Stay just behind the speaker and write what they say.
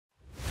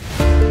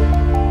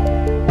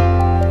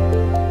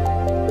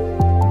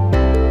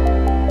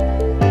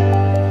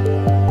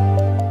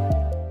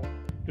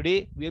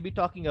Today, we'll be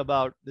talking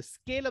about the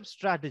scale-up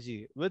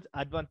strategy with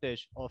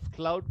advantage of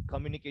Cloud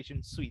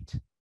Communication Suite.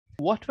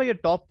 What were your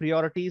top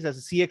priorities as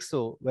a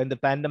CXO when the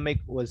pandemic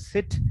was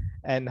hit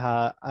and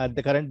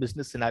the current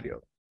business scenario?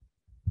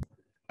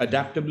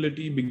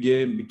 Adaptability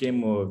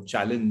became a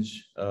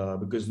challenge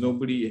because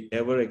nobody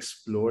ever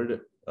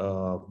explored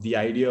the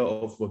idea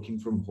of working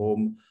from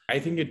home. I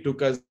think it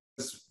took us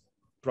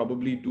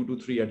probably 2 to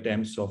 3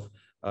 attempts of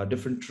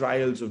different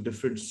trials of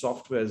different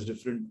softwares,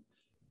 different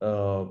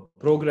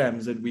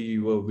programs that we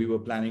were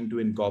planning to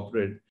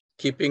incorporate.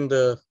 Keeping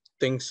the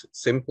things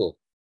simple,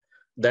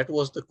 that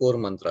was the core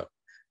mantra,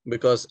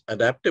 because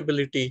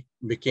adaptability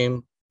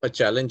became a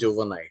challenge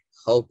overnight,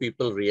 how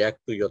people react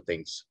to your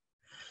things.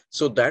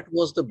 So that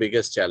was the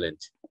biggest challenge.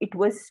 It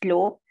was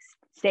slow,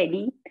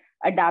 steady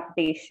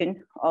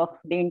adaptation of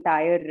the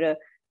entire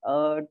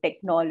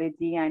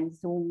technology and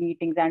Zoom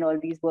meetings and all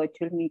these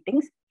virtual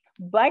meetings.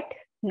 But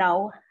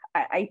now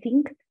I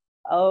think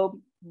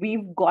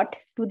we've got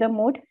to the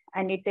mode,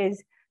 and it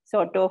is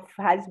sort of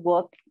has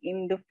worked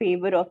in the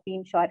favor of the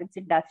insurance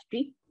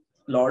industry.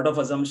 A lot of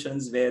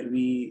assumptions where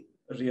we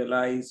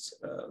realized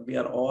we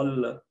are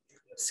all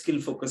skill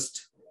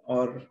focused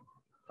or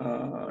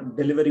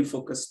delivery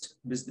focused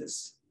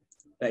business,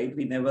 right?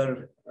 We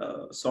never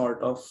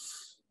sort of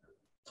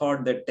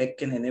thought that tech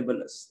can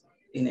enable us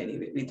in any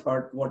way. We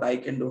thought, what I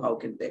can do, how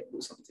can tech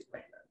do something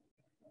like that?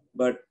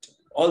 But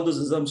all those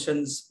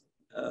assumptions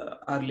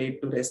are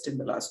laid to rest in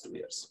the last 2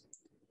 years.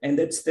 And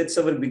that's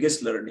our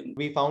biggest learning.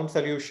 We found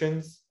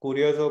solutions.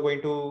 Couriers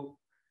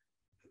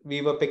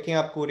we were picking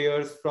up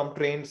couriers from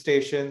train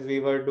stations. We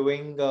were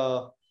doing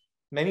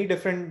many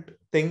different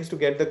things to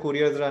get the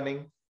couriers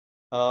running.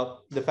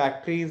 The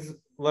factories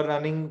were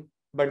running,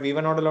 but we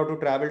were not allowed to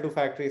travel to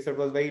factories. So it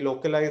was very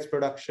localized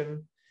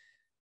production.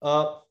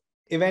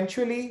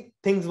 Eventually,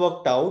 things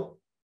worked out.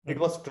 It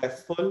was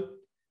stressful,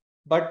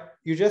 but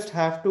you just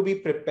have to be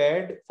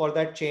prepared for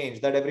that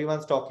change that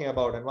everyone's talking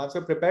about. And once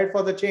you're prepared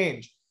for the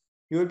change,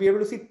 you will be able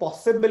to see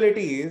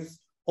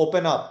possibilities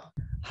open up.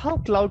 How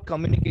Cloud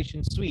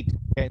Communication Suite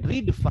can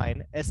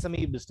redefine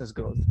SME business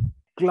growth?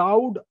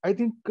 Cloud, I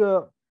think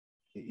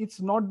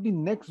it's not the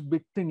next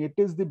big thing. It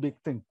is the big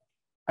thing.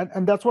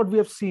 And that's what we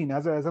have seen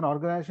as an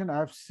organization.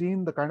 I've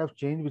seen the kind of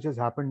change which has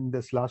happened in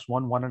this last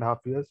 1.5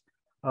 years.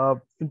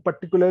 In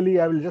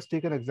particularly, I will just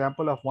take an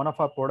example of one of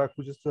our products,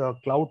 which is a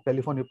cloud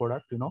telephony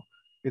product.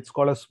 It's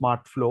called a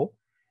Smartflo.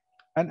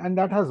 And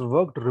that has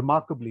worked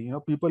remarkably.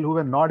 People who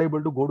were not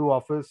able to go to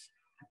office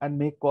and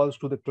make calls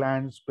to the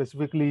clients,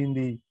 specifically in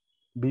the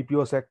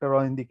BPO sector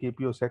or in the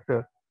KPO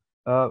sector,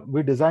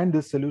 we designed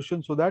this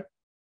solution so that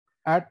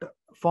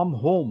from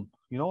home,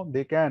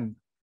 they can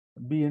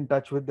be in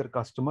touch with their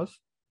customers.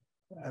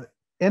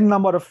 N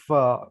number of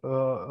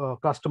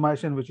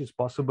customization which is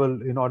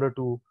possible in order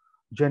to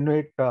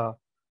generate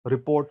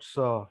reports,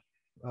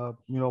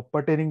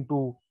 pertaining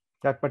to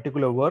that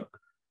particular work.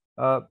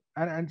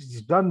 And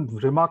it's done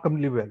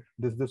remarkably well.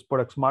 This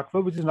product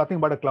Smartflo, which is nothing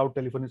but a cloud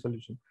telephony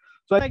solution.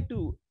 So I'd like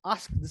to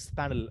ask this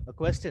panel a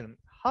question.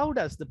 How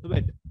does the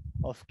pivot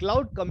of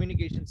Cloud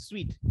Communication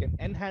Suite can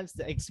enhance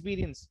the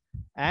experience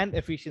and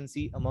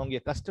efficiency among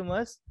your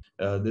customers?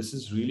 This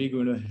is really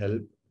going to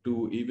help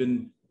to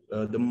even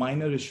the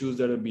minor issues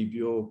that a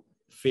BPO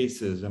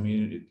faces. I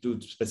mean,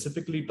 to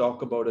specifically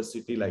talk about a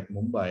city like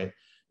Mumbai,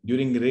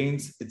 during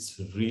rains, it's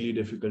really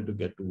difficult to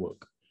get to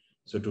work.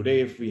 So today,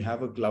 if we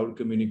have a cloud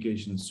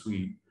communication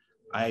suite,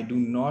 I do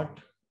not,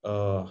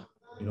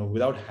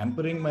 without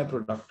hampering my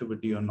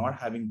productivity or not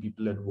having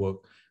people at work,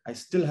 I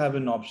still have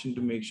an option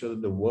to make sure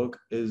that the work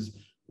is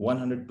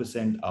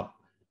 100% up.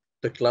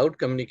 The cloud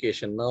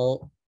communication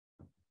now,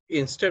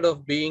 instead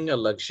of being a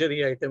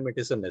luxury item, it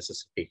is a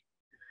necessity.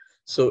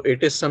 So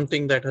it is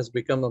something that has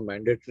become a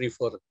mandatory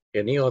for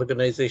any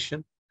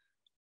organization,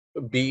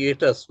 be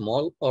it a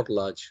small or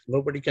large.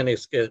 Nobody can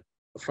escape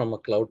from a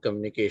cloud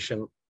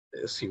communication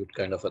suite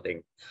kind of a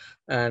thing.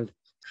 And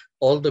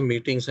all the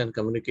meetings and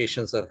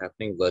communications are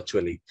happening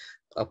virtually.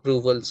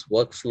 Approvals,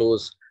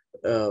 workflows,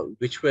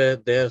 which were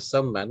there,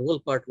 some manual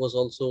part was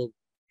also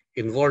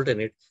involved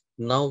in it.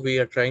 Now we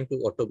are trying to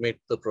automate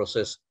the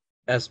process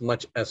as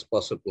much as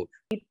possible.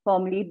 We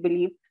firmly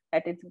believe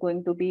that it's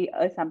going to be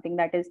something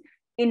that is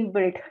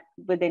inbuilt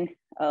within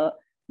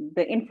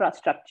the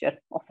infrastructure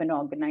of an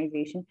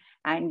organization,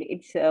 and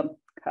it's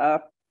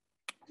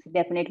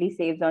definitely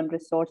saves on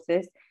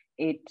resources.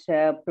 It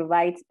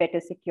provides better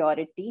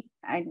security,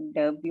 and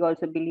we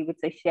also believe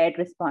it's a shared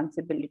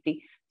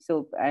responsibility.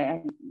 So,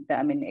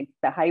 it's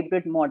the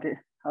hybrid model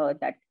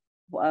that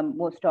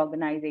most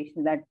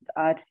organizations that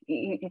are,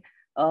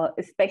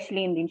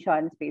 especially in the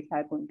insurance space,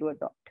 are going to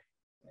adopt.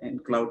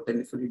 And cloud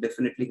telephony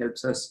definitely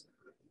helps us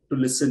to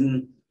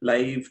listen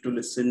live, to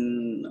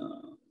listen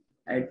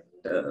at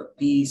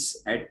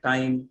peace, at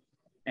time,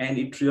 and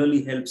it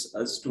really helps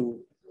us to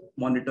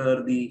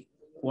monitor the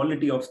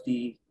quality of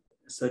the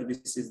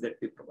services that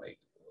we provide.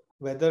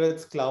 Whether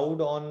it's cloud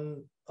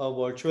on a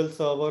virtual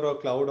server or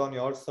cloud on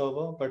your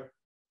server, but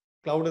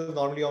cloud is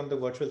not only on the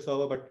virtual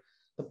server, but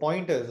the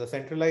point is a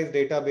centralized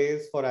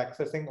database for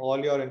accessing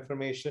all your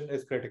information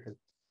is critical.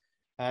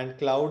 and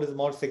cloud is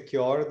more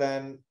secure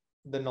than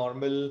the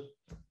normal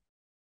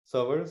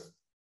servers.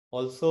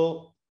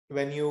 Also,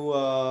 when you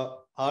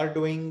are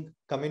doing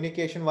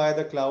communication via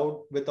the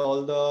cloud with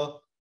all the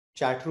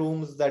chat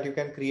rooms that you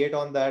can create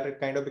on that, it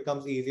kind of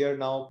becomes easier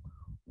now.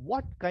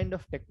 What kind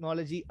of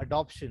technology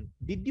adoption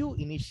did you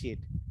initiate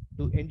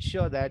to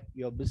ensure that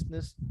your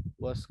business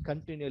was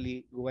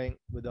continually going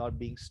without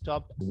being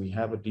stopped? We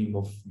have a team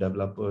of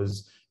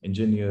developers,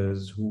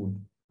 engineers who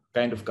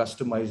kind of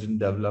customized and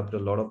developed a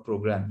lot of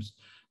programs,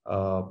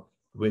 uh,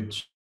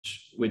 which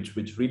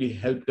really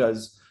helped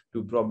us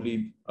to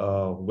probably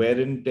wear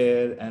and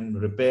tear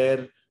and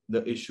repair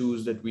the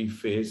issues that we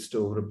faced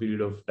over a period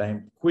of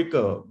time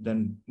quicker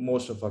than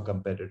most of our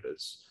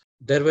competitors.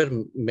 There were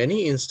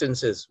many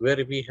instances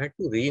where we had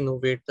to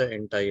re-innovate the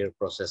entire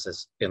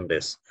processes in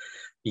this.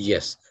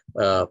 Yes,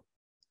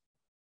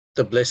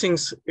 the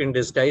blessings in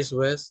disguise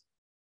was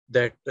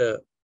that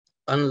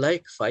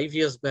unlike 5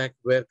 years back,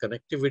 where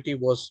connectivity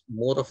was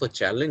more of a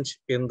challenge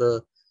in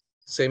the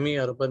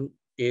semi-urban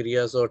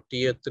areas or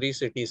tier 3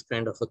 cities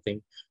kind of a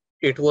thing,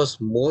 it was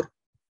more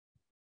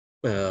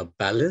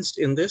balanced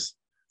in this.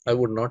 I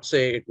would not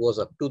say it was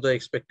up to the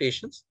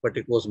expectations, but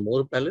it was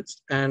more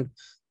balanced. And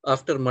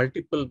after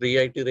multiple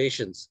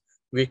reiterations,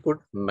 we could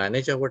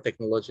manage our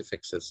technology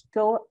fixes.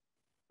 So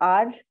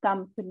our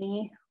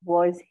company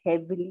was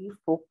heavily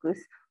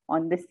focused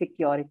on the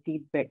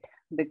security bit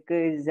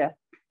because,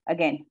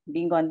 again,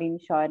 being on the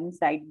insurance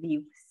side,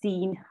 we've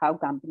seen how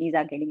companies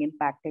are getting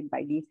impacted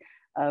by these.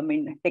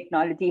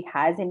 Technology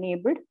has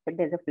enabled, but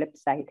there's a flip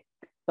side.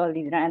 So all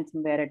these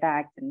ransomware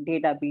attacks and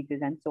data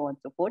breaches and so on and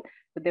so forth.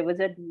 So there was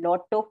a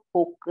lot of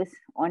focus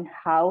on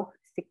how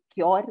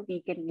secure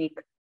we can make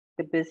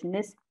the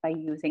business by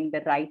using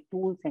the right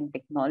tools and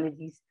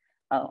technologies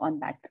on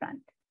that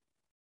front.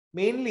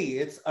 Mainly,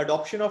 it's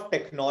adoption of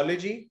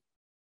technology,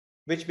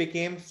 which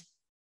became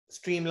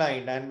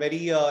streamlined and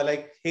very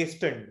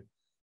hastened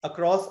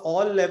across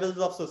all levels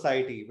of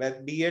society,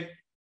 be it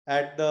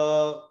at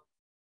the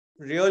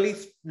really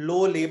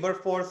low labor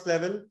force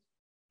level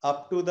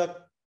up to the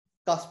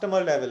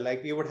customer level.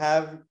 Like we would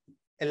have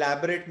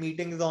elaborate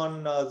meetings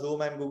on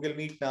Zoom and Google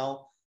Meet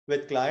now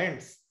with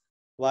clients,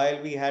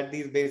 while we had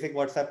these basic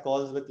WhatsApp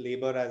calls with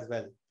labor as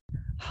well.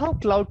 How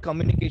cloud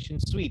communication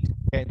suite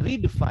can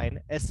redefine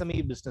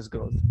SME business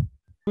growth?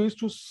 We used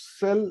to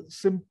sell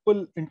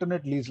simple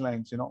internet lease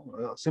lines,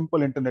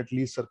 simple internet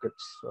lease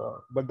circuits.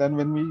 But then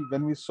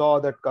when we saw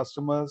that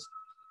customers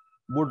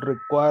would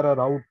require a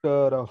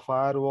router, a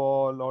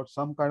firewall, or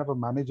some kind of a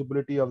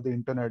manageability of the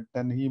internet,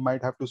 then he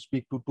might have to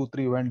speak to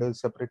 2-3 vendors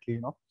separately.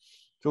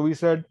 So we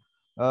said,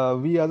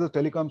 we as a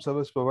telecom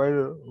service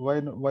provider,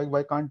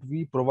 why can't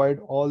we provide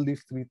all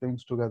these 3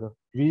 things together?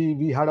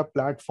 We had a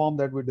platform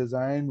that we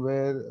designed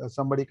where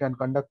somebody can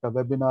conduct a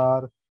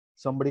webinar,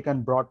 somebody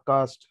can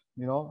broadcast,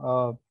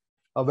 a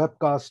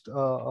webcast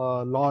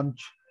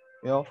launch,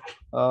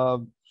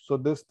 so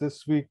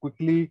this we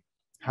quickly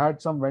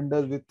had some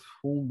vendors with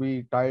whom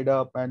we tied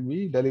up and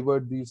we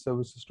delivered these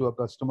services to our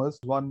customers.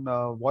 One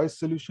voice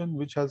solution,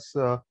 which has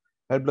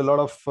helped a lot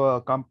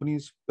of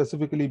companies,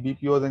 specifically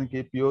BPOs and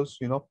KPOs,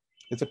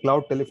 it's a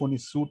cloud telephony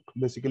suite,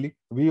 basically.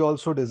 We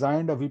also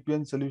designed a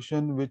VPN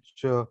solution,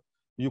 which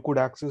you could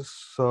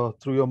access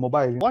through your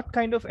mobile. What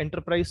kind of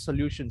enterprise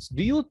solutions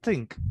do you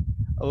think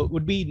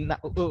would be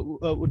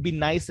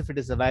nice if it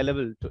is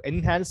available to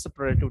enhance the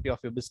productivity of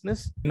your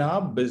business? In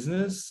our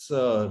business,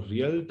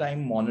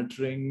 real-time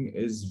monitoring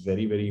is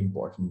very, very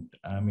important.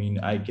 I mean,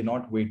 I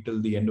cannot wait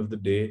till the end of the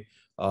day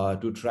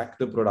to track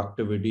the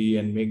productivity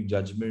and make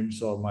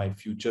judgments of my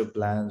future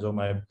plans or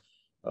my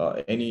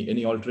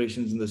any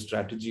alterations in the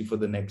strategy for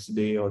the next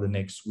day or the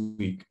next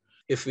week.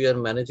 If we are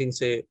managing,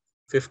 say,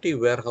 50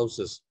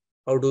 warehouses,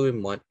 how do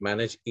we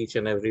manage each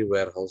and every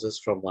warehouses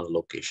from one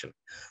location?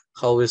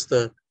 How is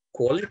the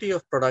quality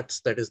of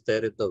products that is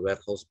there in the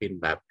warehouse being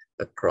mapped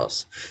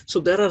across? So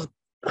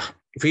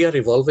we are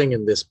evolving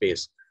in this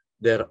space.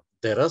 There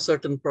are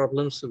certain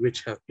problems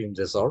which have been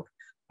resolved,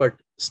 but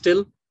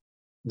still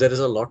there is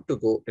a lot to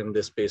go in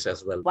this space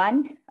as well.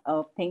 One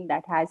thing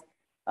that has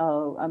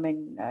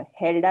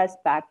held us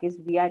back is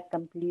we are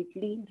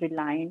completely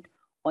reliant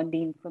on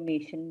the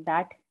information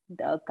that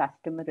the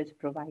customer is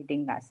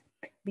providing us.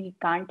 We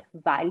can't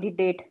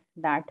validate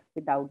that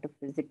without a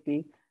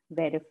physical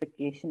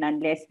verification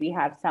unless we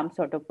have some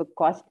sort of a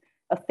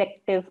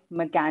cost-effective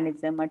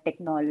mechanism or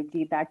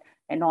technology that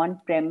an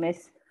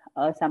on-premise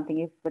something,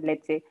 if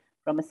let's say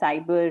from a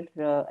cyber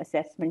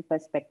assessment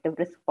perspective,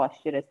 risk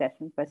posture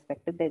assessment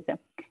perspective, there's an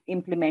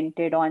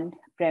implemented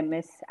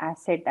on-premise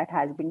asset that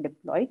has been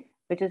deployed,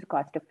 which is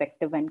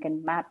cost-effective and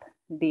can map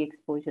the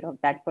exposure of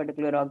that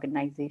particular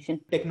organization.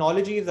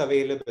 Technology is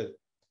available.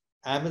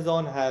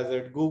 Amazon has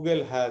it,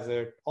 Google has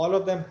it, all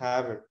of them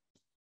have it.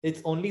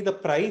 It's only the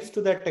price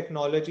to that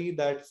technology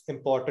that's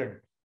important.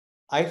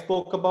 I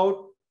spoke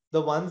about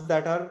the ones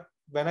that are,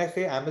 when I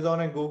say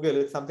Amazon and Google,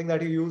 it's something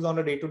that you use on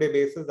a day-to-day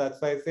basis.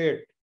 That's why I say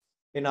it.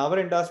 In our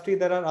industry,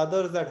 there are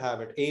others that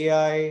have it.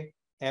 AI,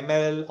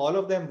 ML, all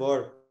of them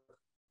work.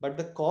 but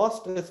the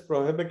cost is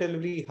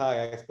prohibitively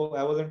high.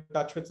 I was in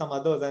touch with some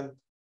others, and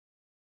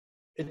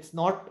it's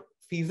not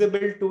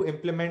feasible to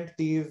implement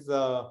these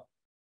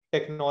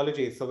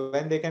technologies. So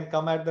when they can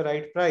come at the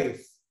right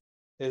price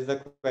is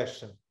the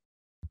question.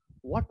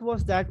 What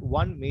was that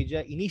one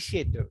major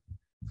initiative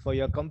for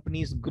your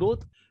company's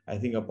growth? I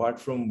think apart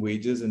from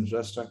wages,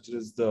 infrastructure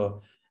is the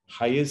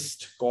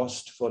highest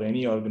cost for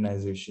any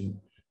organization.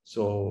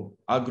 So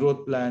our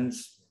growth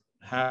plans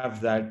have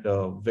that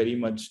very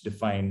much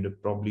defined.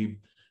 Probably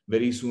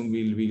very soon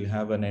we'll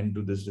have an end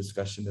to this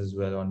discussion as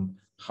well on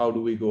how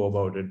do we go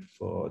about it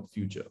for the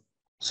future.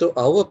 So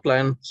our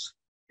plans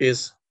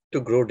is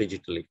to grow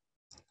digitally.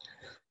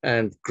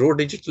 And grow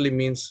digitally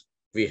means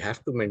we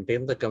have to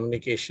maintain the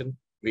communication,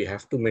 we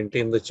have to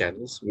maintain the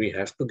channels, we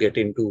have to get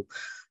into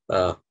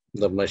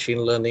the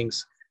machine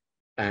learnings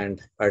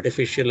and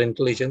artificial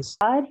intelligence.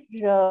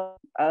 Our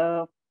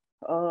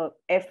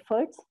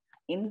efforts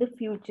in the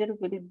future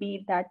will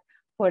be that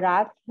for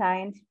our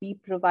clients, we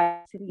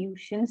provide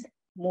solutions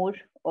more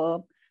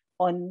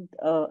on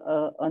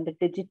the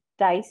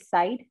digitized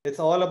side. It's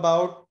all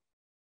about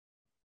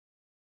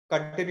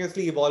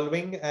continuously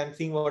evolving and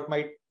seeing what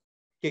might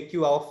kick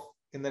you off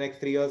in the next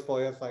 3 years, 4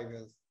 years, 5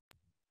 years.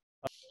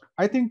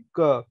 I think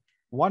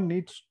one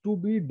needs to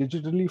be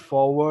digitally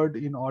forward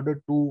in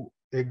order to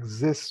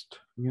exist,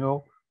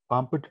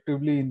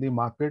 competitively in the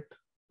market,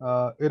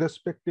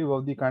 irrespective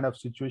of the kind of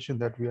situation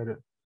that we are in.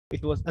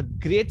 It was a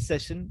great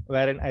session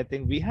wherein I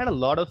think we had a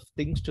lot of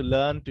things to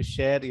learn, to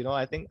share.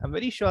 I think I'm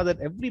very sure that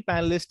every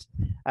panelist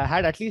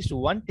had at least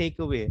one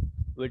takeaway,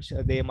 which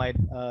they might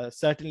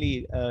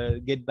certainly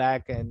get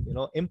back and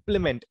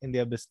implement in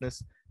their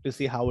business to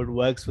see how it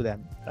works for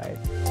them,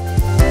 right?